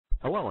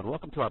Hello and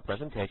welcome to our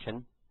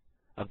presentation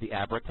of the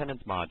Abra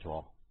Attendance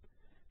Module.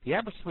 The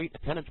Abra Suite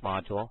Attendance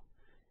Module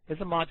is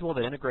a module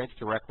that integrates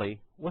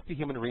directly with the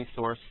human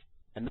resource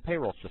and the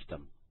payroll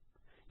system.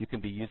 You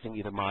can be using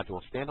either module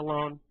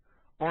standalone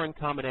or in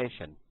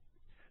combination.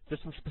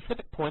 There's some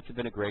specific points of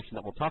integration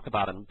that we'll talk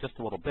about in just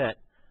a little bit,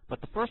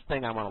 but the first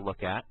thing I want to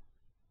look at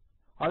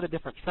are the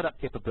different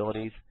setup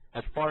capabilities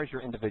as far as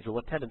your individual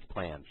attendance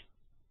plans.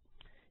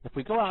 If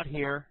we go out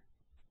here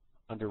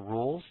under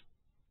Rules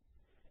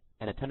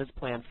and Attendance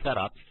Plan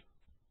Setups,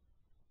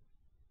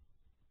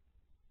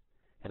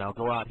 and I'll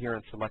go out here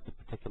and select a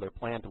particular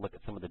plan to look at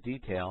some of the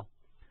detail,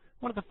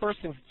 one of the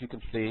first things that you can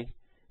see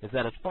is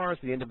that as far as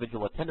the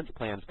individual attendance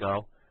plans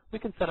go, we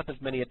can set up as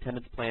many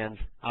attendance plans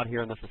out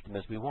here in the system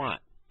as we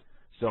want.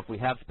 So if we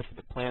have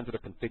specific plans that are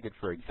configured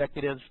for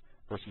executives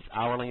versus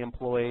hourly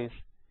employees,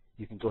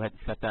 you can go ahead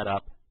and set that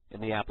up in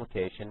the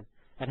application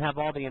and have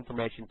all the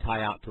information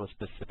tie out to a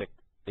specific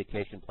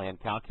vacation plan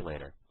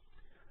calculator.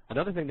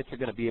 Another thing that you're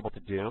going to be able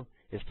to do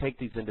is take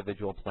these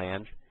individual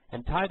plans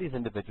and tie these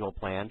individual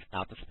plans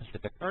out to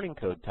specific earning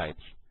code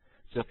types.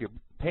 So if you're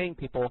paying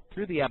people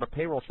through the Abra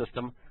payroll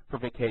system for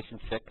vacation,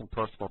 sick, and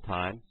personal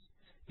time,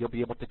 you'll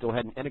be able to go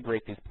ahead and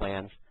integrate these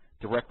plans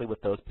directly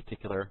with those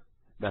particular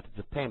methods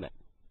of payment.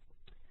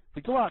 If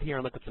we go out here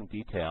and look at some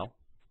detail,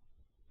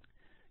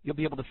 you'll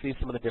be able to see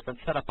some of the different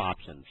setup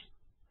options.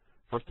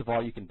 First of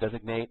all, you can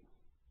designate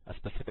a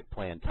specific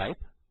plan type.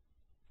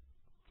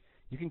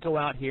 You can go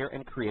out here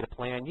and create a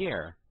plan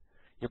year.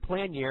 Your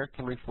plan year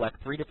can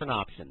reflect three different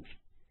options.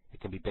 It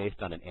can be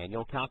based on an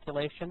annual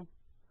calculation,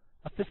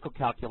 a fiscal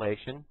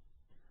calculation,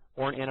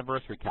 or an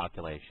anniversary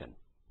calculation.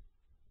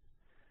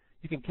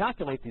 You can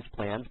calculate these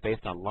plans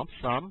based on lump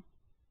sum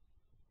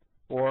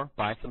or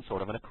by some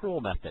sort of an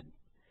accrual method.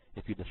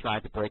 If you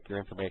decide to break your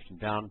information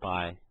down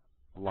by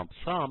lump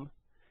sum,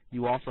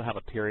 you also have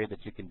a period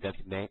that you can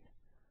designate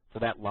for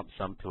that lump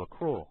sum to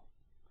accrual.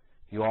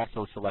 If you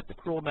also select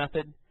accrual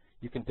method,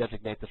 you can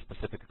designate the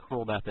specific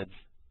accrual methods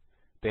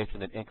based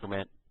on an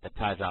increment that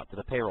ties out to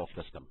the payroll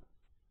system.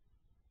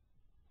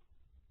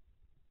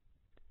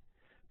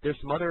 There's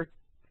some other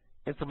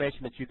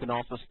information that you can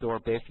also store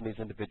based on these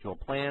individual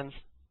plans,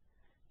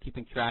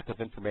 keeping track of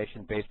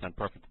information based on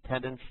perfect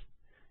attendance.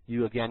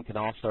 You, again, can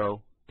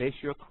also base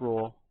your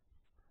accrual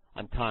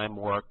on time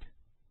worked,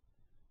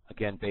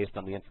 again, based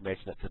on the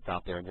information that sits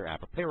out there in your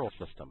Abra payroll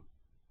system.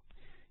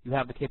 You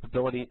have the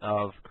capability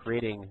of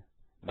creating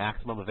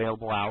maximum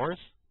available hours.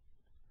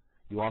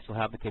 You also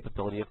have the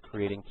capability of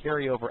creating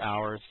carryover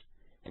hours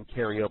and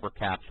carryover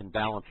caps and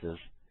balances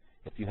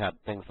if you have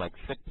things like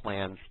sick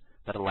plans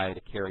that allow you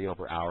to carry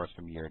over hours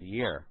from year to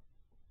year.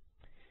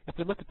 If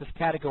we look at this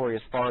category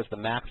as far as the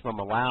maximum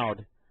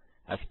allowed,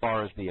 as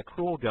far as the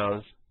accrual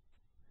goes,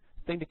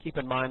 the thing to keep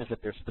in mind is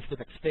that there are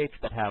specific states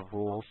that have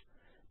rules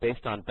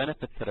based on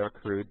benefits that are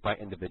accrued by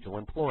individual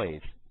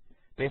employees.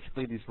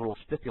 Basically, these rules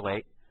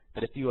stipulate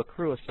that if you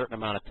accrue a certain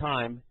amount of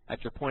time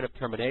at your point of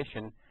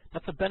termination,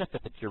 that's a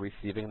benefit that you're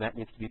receiving that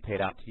needs to be paid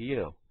out to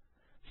you.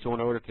 So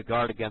in order to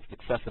guard against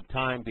excessive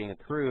time being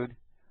accrued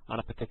on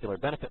a particular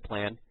benefit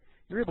plan,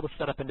 you're able to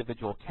set up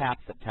individual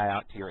caps that tie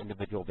out to your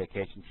individual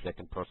vacation, sick,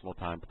 and personal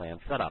time plan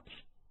setups.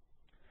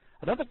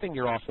 Another thing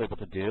you're also able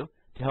to do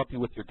to help you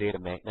with your data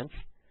maintenance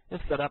is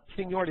set up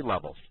seniority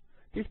levels.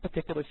 These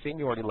particular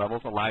seniority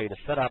levels allow you to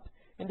set up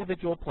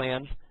individual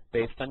plans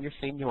based on your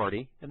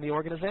seniority in the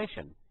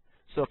organization.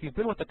 So if you've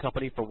been with the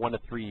company for 1 to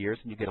 3 years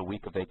and you get a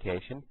week of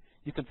vacation,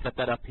 you can set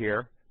that up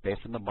here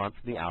based on the months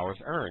and the hours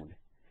earned.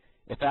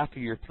 If after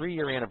your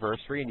 3-year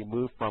anniversary and you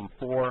move from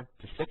 4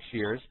 to 6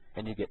 years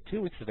and you get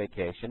 2 weeks of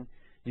vacation,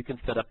 you can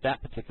set up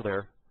that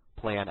particular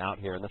plan out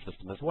here in the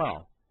system as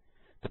well.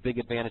 The big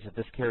advantage that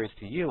this carries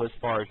to you as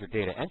far as your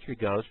data entry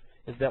goes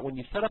is that when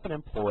you set up an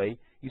employee,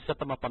 you set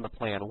them up on the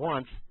plan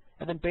once,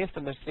 and then based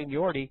on their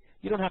seniority,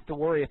 you don't have to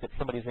worry if it's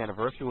somebody's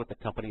anniversary with the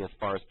company as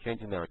far as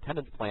changing their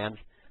attendance plans.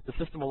 The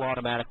system will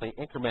automatically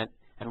increment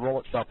and roll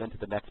itself into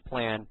the next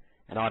plan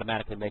and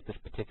automatically make this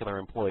particular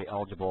employee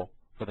eligible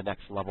for the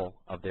next level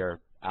of their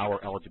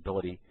hour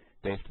eligibility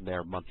based on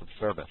their months of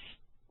service.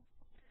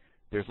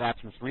 There's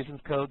absence reasons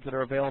codes that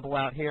are available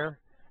out here.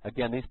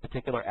 Again, these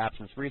particular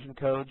absence reason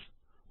codes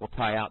will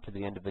tie out to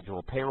the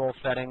individual payroll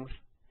settings,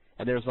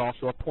 and there's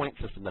also a point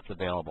system that's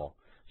available.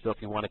 So if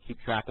you want to keep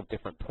track of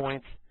different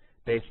points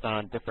based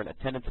on different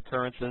attendance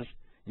occurrences,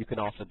 you can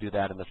also do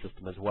that in the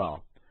system as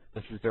well.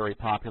 This is very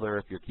popular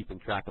if you're keeping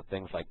track of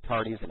things like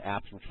tardies and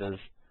absences,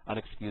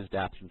 unexcused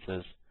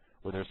absences,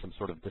 where there's some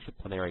sort of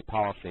disciplinary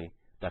policy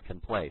that's in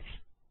place.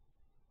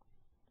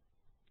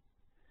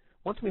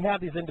 Once we have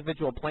these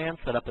individual plans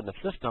set up in the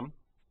system,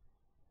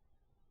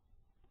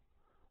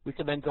 we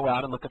can then go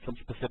out and look at some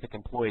specific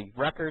employee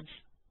records,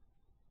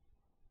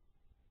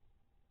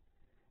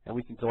 and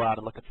we can go out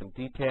and look at some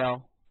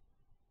detail.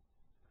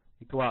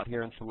 You go out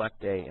here and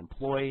select a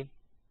employee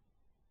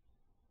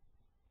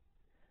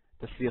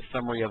to see a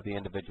summary of the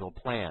individual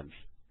plans.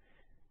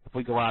 If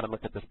we go out and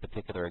look at this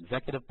particular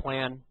executive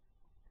plan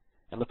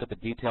and look at the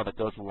detail that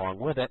goes along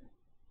with it,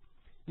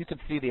 you can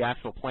see the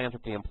actual plans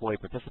that the employee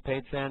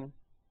participates in,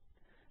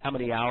 how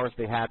many hours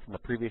they had from the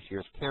previous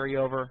year's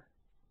carryover,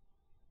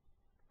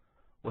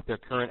 what their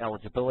current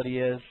eligibility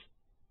is.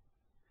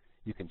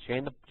 You can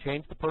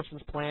change the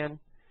person's plan.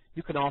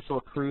 You can also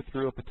accrue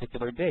through a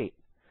particular date.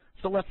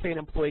 So let's say an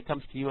employee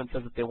comes to you and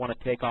says that they want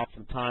to take off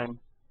some time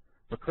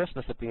for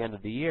Christmas at the end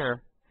of the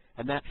year,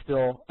 and that's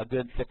still a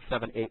good 6,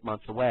 7, 8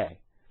 months away.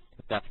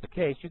 If that's the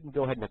case, you can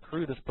go ahead and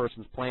accrue this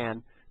person's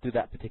plan through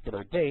that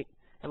particular date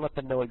and let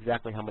them know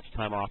exactly how much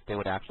time off they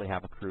would actually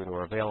have accrued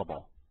or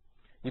available.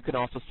 You can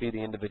also see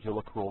the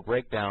individual accrual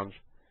breakdowns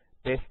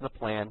based on the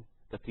plan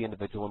that the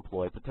individual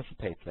employee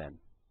participates in.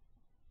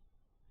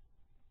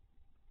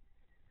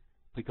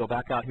 If we go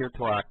back out here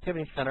to our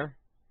Activity Center,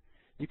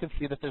 you can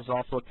see that there's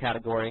also a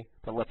category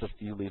that lets us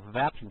view leave of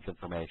absence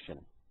information.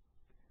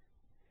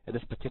 In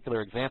this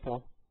particular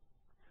example,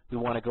 we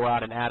want to go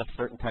out and add a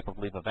certain type of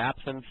leave of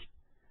absence,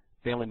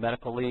 family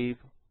medical leave,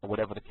 or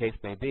whatever the case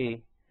may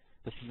be.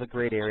 This is a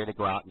great area to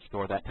go out and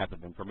store that type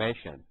of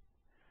information.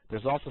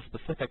 There's also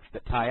specifics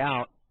that tie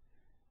out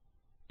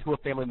to a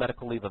family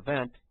medical leave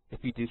event if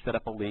you do set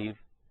up a leave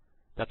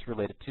that's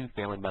related to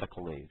family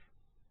medical leave.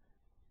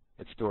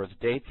 It stores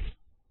dates,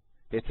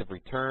 dates of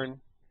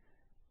return,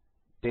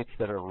 dates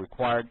that are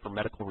required for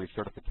medical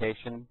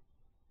recertification,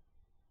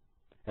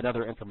 and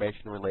other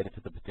information related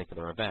to the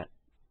particular event.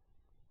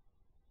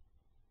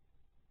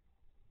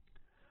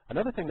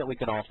 Another thing that we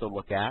can also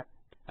look at,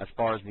 as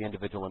far as the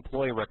individual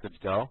employee records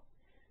go,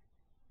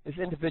 is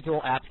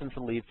individual absence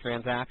and leave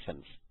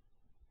transactions.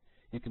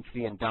 You can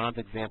see in Don's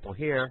example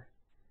here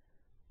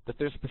that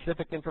there's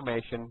specific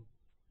information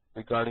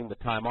regarding the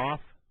time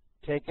off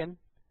taken.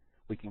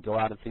 We can go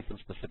out and see some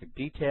specific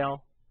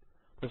detail.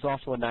 There's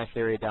also a nice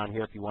area down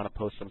here if you want to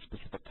post some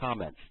specific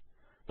comments.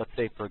 Let's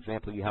say, for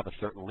example, you have a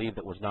certain leave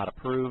that was not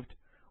approved,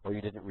 or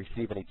you didn't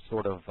receive any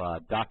sort of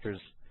doctor's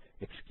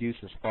excuse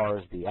as far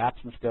as the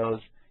absence goes.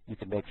 You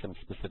can make some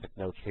specific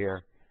notes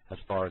here as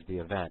far as the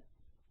event.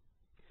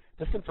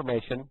 This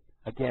information,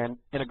 again,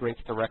 integrates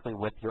directly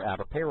with your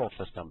Abra payroll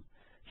system.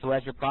 So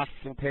as you're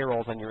processing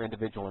payrolls on your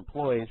individual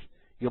employees,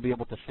 you'll be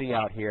able to see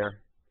out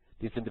here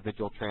these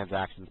individual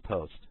transactions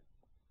post.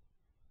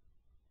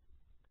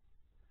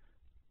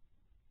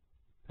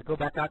 I go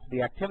back out to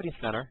the Activity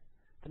Center.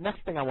 The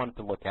next thing I wanted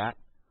to look at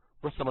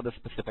were some of the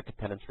specific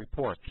attendance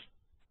reports.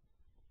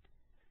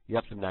 You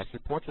have some nice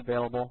reports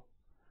available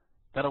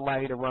that allow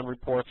you to run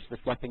reports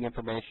reflecting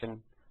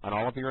information on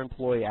all of your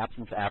employee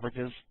absence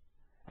averages,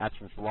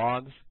 absence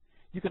logs.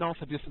 You can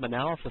also do some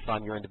analysis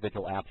on your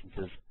individual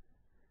absences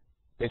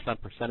based on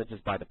percentages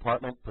by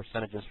department,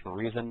 percentages for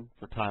reason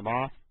for time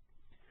off.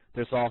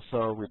 There's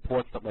also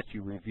reports that let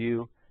you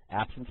review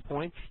absence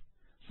points.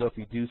 So if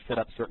you do set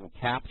up certain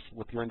caps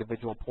with your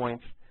individual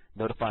points,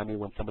 notify me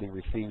when somebody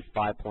receives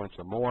 5 points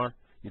or more.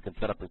 You can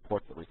set up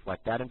reports that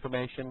reflect that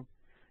information.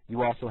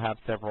 You also have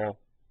several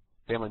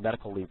family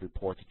medical leave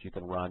reports that you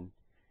can run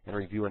and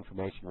review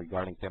information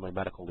regarding family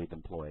medical leave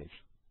employees.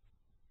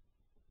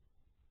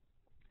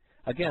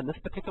 Again, this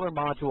particular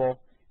module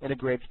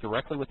integrates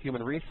directly with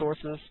human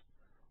resources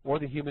or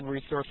the human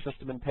resource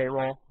system and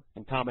payroll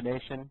in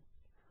combination,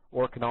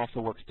 or it can also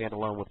work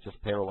standalone with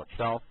just payroll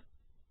itself.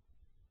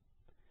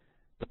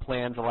 The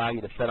plans allow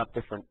you to set up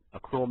different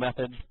accrual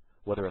methods,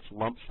 whether it's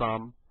lump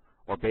sum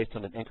or based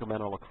on an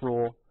incremental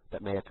accrual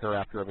that may occur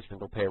after every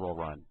single payroll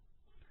run.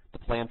 The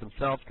plans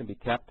themselves can be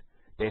kept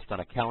based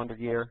on a calendar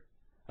year,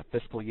 a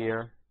fiscal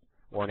year,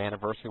 or an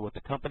anniversary with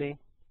the company,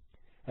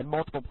 and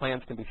multiple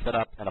plans can be set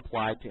up and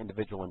applied to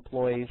individual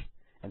employees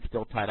and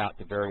still tied out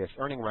to various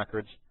earning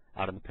records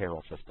out in the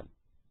payroll system.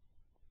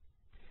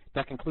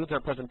 That concludes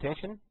our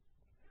presentation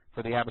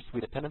for the Abra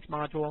Suite Attendance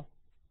module.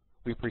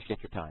 We appreciate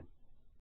your time.